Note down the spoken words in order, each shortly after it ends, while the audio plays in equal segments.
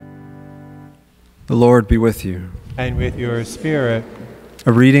The Lord be with you. And with your spirit.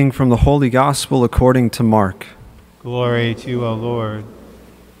 A reading from the Holy Gospel according to Mark. Glory to you, O Lord.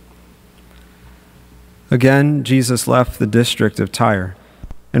 Again, Jesus left the district of Tyre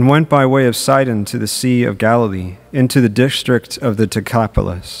and went by way of Sidon to the Sea of Galilee, into the district of the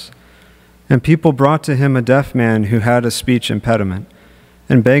Decapolis. And people brought to him a deaf man who had a speech impediment,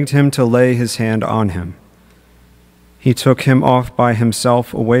 and begged him to lay his hand on him. He took him off by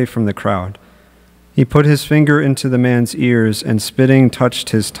himself away from the crowd. He put his finger into the man's ears, and spitting touched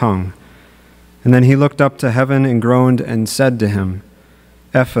his tongue. And then he looked up to heaven and groaned and said to him,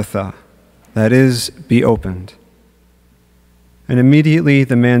 Ephphatha, that is, be opened. And immediately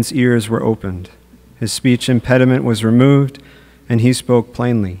the man's ears were opened. His speech impediment was removed, and he spoke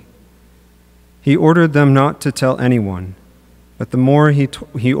plainly. He ordered them not to tell anyone, but the more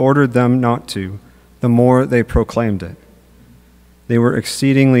he ordered them not to, the more they proclaimed it. They were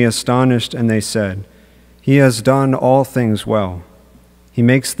exceedingly astonished, and they said, He has done all things well. He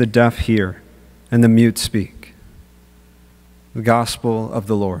makes the deaf hear, and the mute speak. The Gospel of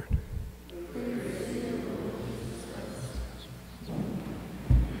the Lord.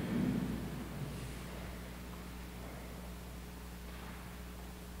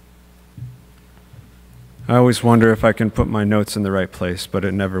 I always wonder if I can put my notes in the right place, but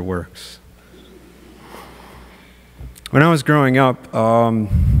it never works. When I was growing up,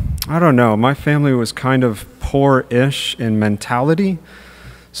 I don't know, my family was kind of poor-ish in mentality.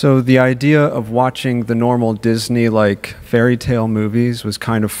 So the idea of watching the normal Disney, fairy tale movies was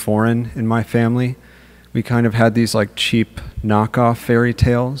kind of foreign in my family. We kind of had these, cheap knockoff fairy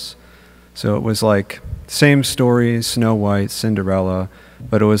tales. So it was same stories, Snow White, Cinderella,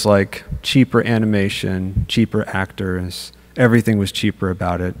 but it was cheaper animation, cheaper actors. Everything was cheaper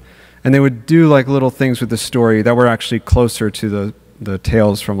about it. And they would do little things with the story that were actually closer to the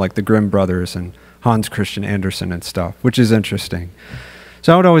tales from the Grimm brothers and Hans Christian Andersen and stuff, which is interesting.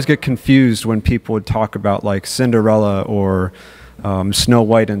 So I would always get confused when people would talk about Cinderella or Snow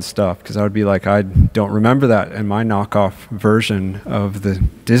White and stuff, because I would be I don't remember that in my knockoff version of the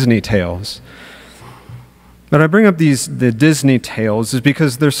Disney tales. But I bring up the Disney tales is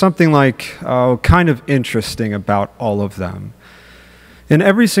because there's something kind of interesting about all of them. In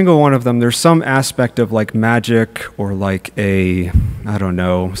every single one of them, there's some aspect of magic or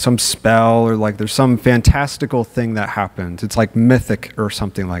some spell or there's some fantastical thing that happens. It's mythic or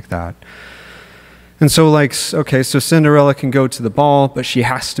something like that. And so so Cinderella can go to the ball, but she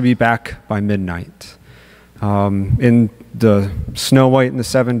has to be back by midnight. In the Snow White and the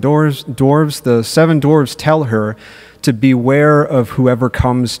Seven Dwarves, the seven dwarves tell her to beware of whoever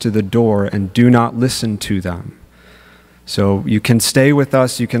comes to the door and do not listen to them. So you can stay with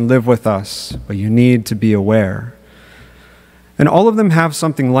us, you can live with us, but you need to be aware. And all of them have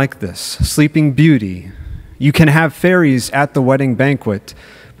something like this. Sleeping Beauty. You can have fairies at the wedding banquet,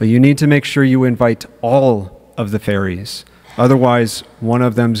 but you need to make sure you invite all of the fairies. Otherwise, one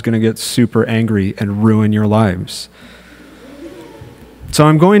of them is going to get super angry and ruin your lives. So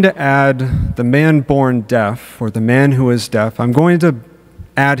I'm going to add the man born deaf, or the man who is deaf. I'm going to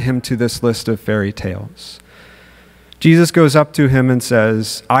add him to this list of fairy tales. Jesus goes up to him and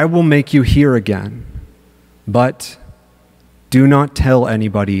says, I will make you hear again, but do not tell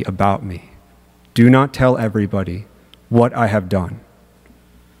anybody about me. Do not tell everybody what I have done.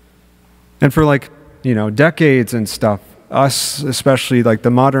 And for decades and stuff, us, especially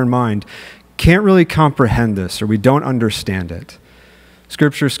the modern mind, can't really comprehend this, or we don't understand it.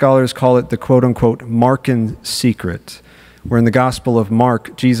 Scripture scholars call it the quote-unquote Markan secret, where in the Gospel of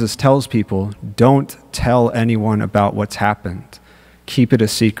Mark, Jesus tells people, don't tell anyone about what's happened. Keep it a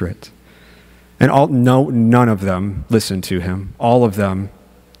secret. And none of them listened to him. All of them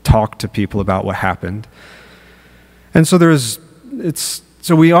talked to people about what happened. And so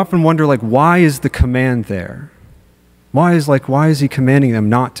so we often wonder, why is the command there? Why is he commanding them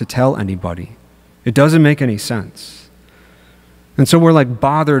not to tell anybody? It doesn't make any sense. And so we're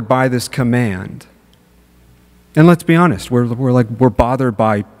bothered by this command. And let's be honest, we're bothered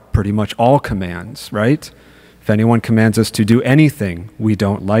by pretty much all commands, right? If anyone commands us to do anything, we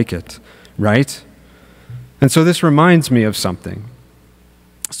don't like it, right? And so this reminds me of something.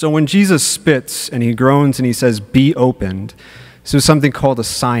 So when Jesus spits and he groans and he says, be opened, this was something called a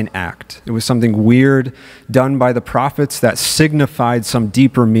sign act. It was something weird done by the prophets that signified some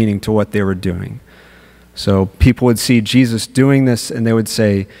deeper meaning to what they were doing. So people would see Jesus doing this and they would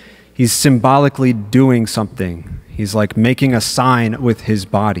say, he's symbolically doing something. He's making a sign with his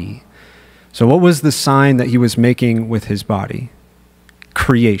body. So what was the sign that he was making with his body?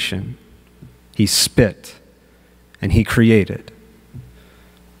 Creation. He spit and he created.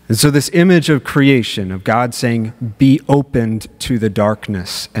 And so this image of creation, of God saying, be opened to the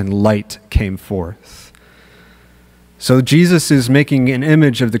darkness, and light came forth. So Jesus is making an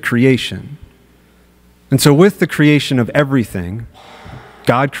image of the creation. And so with the creation of everything,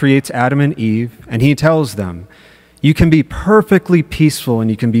 God creates Adam and Eve, and he tells them, you can be perfectly peaceful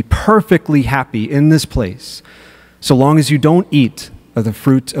and you can be perfectly happy in this place, so long as you don't eat of the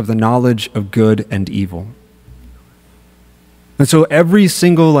fruit of the knowledge of good and evil. And so every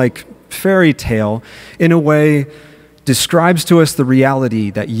single fairy tale, in a way, describes to us the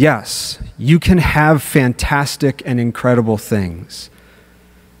reality that yes, you can have fantastic and incredible things.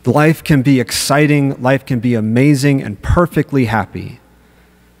 Life can be exciting, life can be amazing and perfectly happy.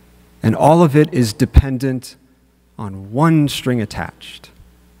 And all of it is dependent on one string attached.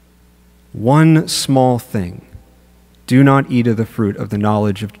 One small thing. Do not eat of the fruit of the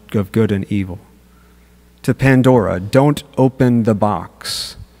knowledge of good and evil. To Pandora, don't open the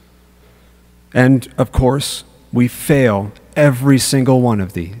box. And of course, we fail every single one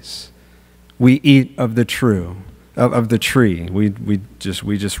of these. We eat of the tree. We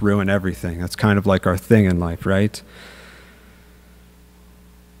just ruin everything. That's kind of like our thing in life, right?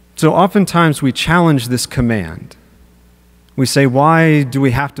 So oftentimes we challenge this command. We say, why do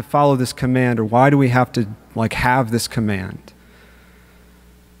we have to follow this command, or why do we have to have this command?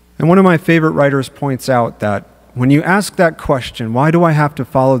 And one of my favorite writers points out that when you ask that question, why do I have to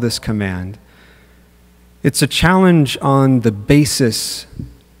follow this command? It's a challenge on the basis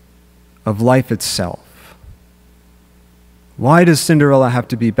of life itself. Why does Cinderella have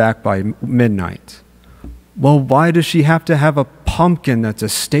to be back by midnight? Well, why does she have to have a pumpkin that's a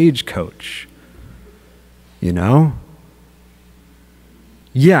stagecoach?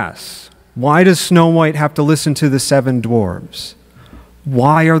 Yes. Why does Snow White have to listen to the 7 dwarves?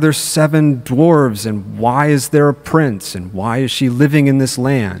 Why are there 7 dwarves, and why is there a prince, and why is she living in this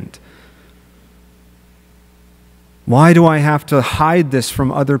land? Why do I have to hide this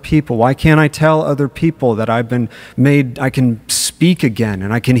from other people? Why can't I tell other people that I've been made, I can speak again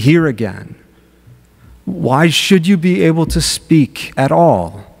and I can hear again? Why should you be able to speak at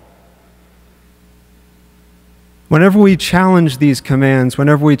all? Whenever we challenge these commands,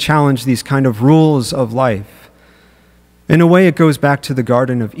 whenever we challenge these kind of rules of life, in a way it goes back to the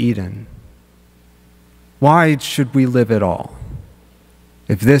Garden of Eden. Why should we live at all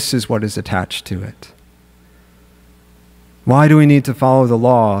if this is what is attached to it? Why do we need to follow the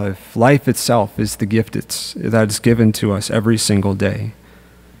law if life itself is the gift that is given to us every single day?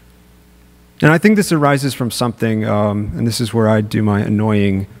 And I think this arises from something, and this is where I do my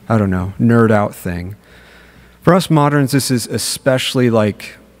annoying, nerd out thing. For us moderns, this is especially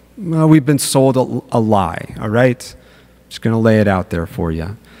we've been sold a lie, all right? Just going to lay it out there for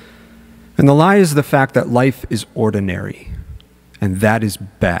you. And the lie is the fact that life is ordinary, and that is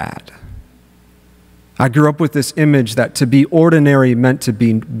bad. I grew up with this image that to be ordinary meant to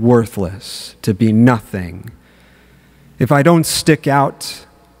be worthless, to be nothing. If I don't stick out,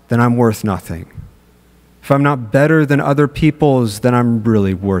 then I'm worth nothing. If I'm not better than other people's, then I'm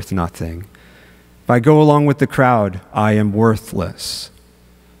really worth nothing. If I go along with the crowd, I am worthless.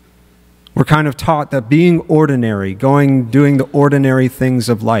 We're kind of taught that being ordinary, doing the ordinary things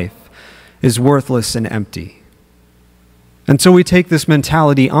of life, is worthless and empty. And so we take this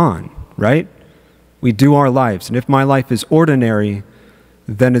mentality on, right? We do our lives, and if my life is ordinary,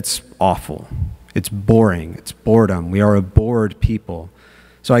 then it's awful. It's boring. It's boredom. We are a bored people.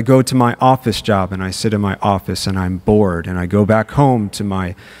 So I go to my office job, and I sit in my office, and I'm bored. And I go back home to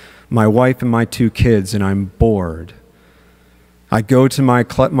my wife and my 2 kids, and I'm bored. I go to my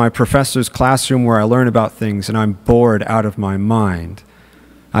professor's classroom where I learn about things, and I'm bored out of my mind.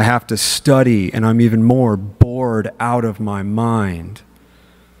 I have to study, and I'm even more bored out of my mind.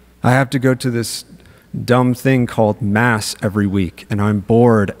 I have to go to this dumb thing called Mass every week, and I'm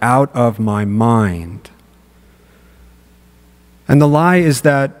bored out of my mind. And the lie is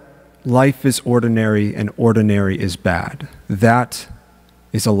that life is ordinary and ordinary is bad. That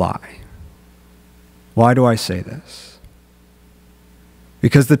is a lie. Why do I say this?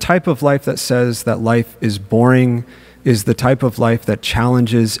 Because the type of life that says that life is boring is the type of life that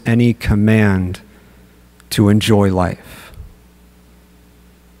challenges any command to enjoy life.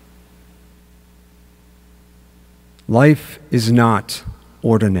 Life is not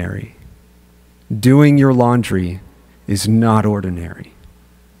ordinary. Doing your laundry is not ordinary.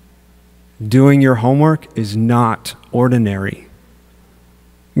 Doing your homework is not ordinary.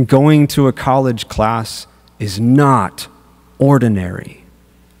 Going to a college class is not ordinary.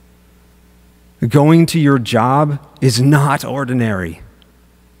 Going to your job is not ordinary.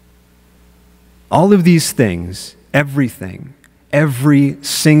 All of these things, everything, every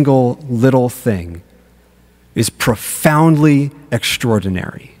single little thing is profoundly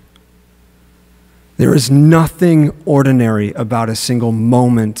extraordinary. There is nothing ordinary about a single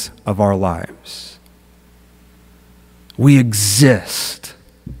moment of our lives. We exist,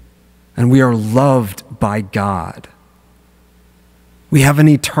 and we are loved by God. We have an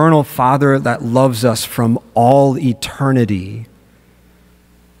eternal Father that loves us from all eternity.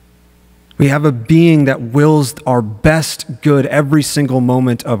 We have a being that wills our best good every single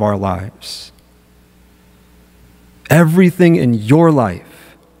moment of our lives. Everything in your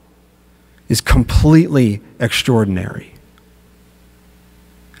life is completely extraordinary.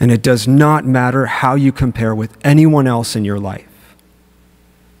 And it does not matter how you compare with anyone else in your life.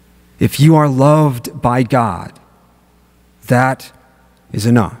 If you are loved by God, that is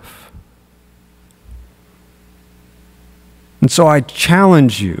enough. And so I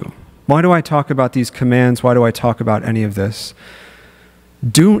challenge you. Why do I talk about these commands? Why do I talk about any of this?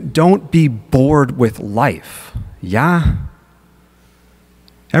 Don't be bored with life. Yeah?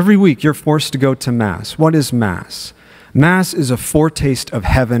 Every week you're forced to go to Mass. What is Mass? Mass is a foretaste of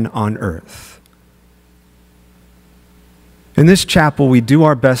heaven on earth. In this chapel, we do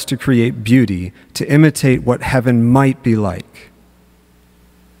our best to create beauty, to imitate what heaven might be like.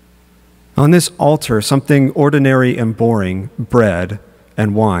 On this altar, something ordinary and boring, bread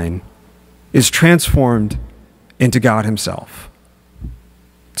and wine, is transformed into God himself.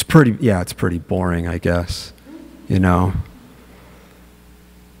 It's pretty boring, I guess, you know.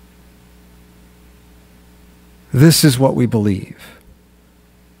 This is what we believe.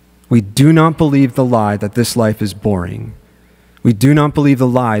 We do not believe the lie that this life is boring. We do not believe the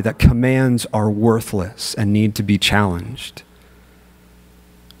lie that commands are worthless and need to be challenged.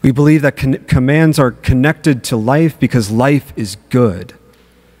 We believe that commands are connected to life because life is good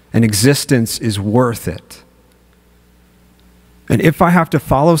and existence is worth it. And if I have to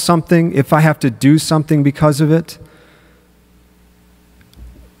follow something, if I have to do something because of it,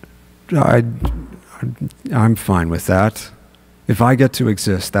 I'm fine with that. If I get to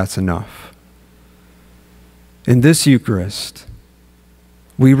exist, that's enough. In this Eucharist,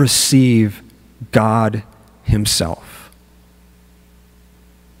 we receive God himself.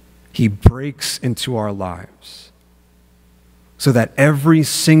 He breaks into our lives so that every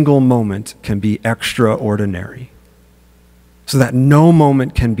single moment can be extraordinary, so that no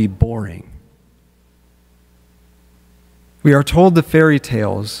moment can be boring. We are told the fairy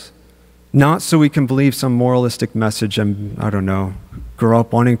tales not so we can believe some moralistic message and, grow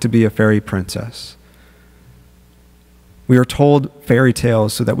up wanting to be a fairy princess. We are told fairy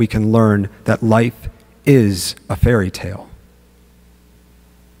tales so that we can learn that life is a fairy tale.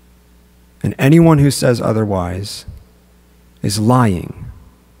 And anyone who says otherwise is lying.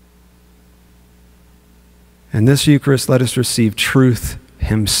 In this Eucharist, let us receive truth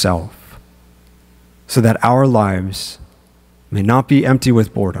himself, so that our lives may not be empty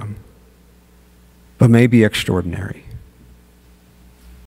with boredom, but may be extraordinary.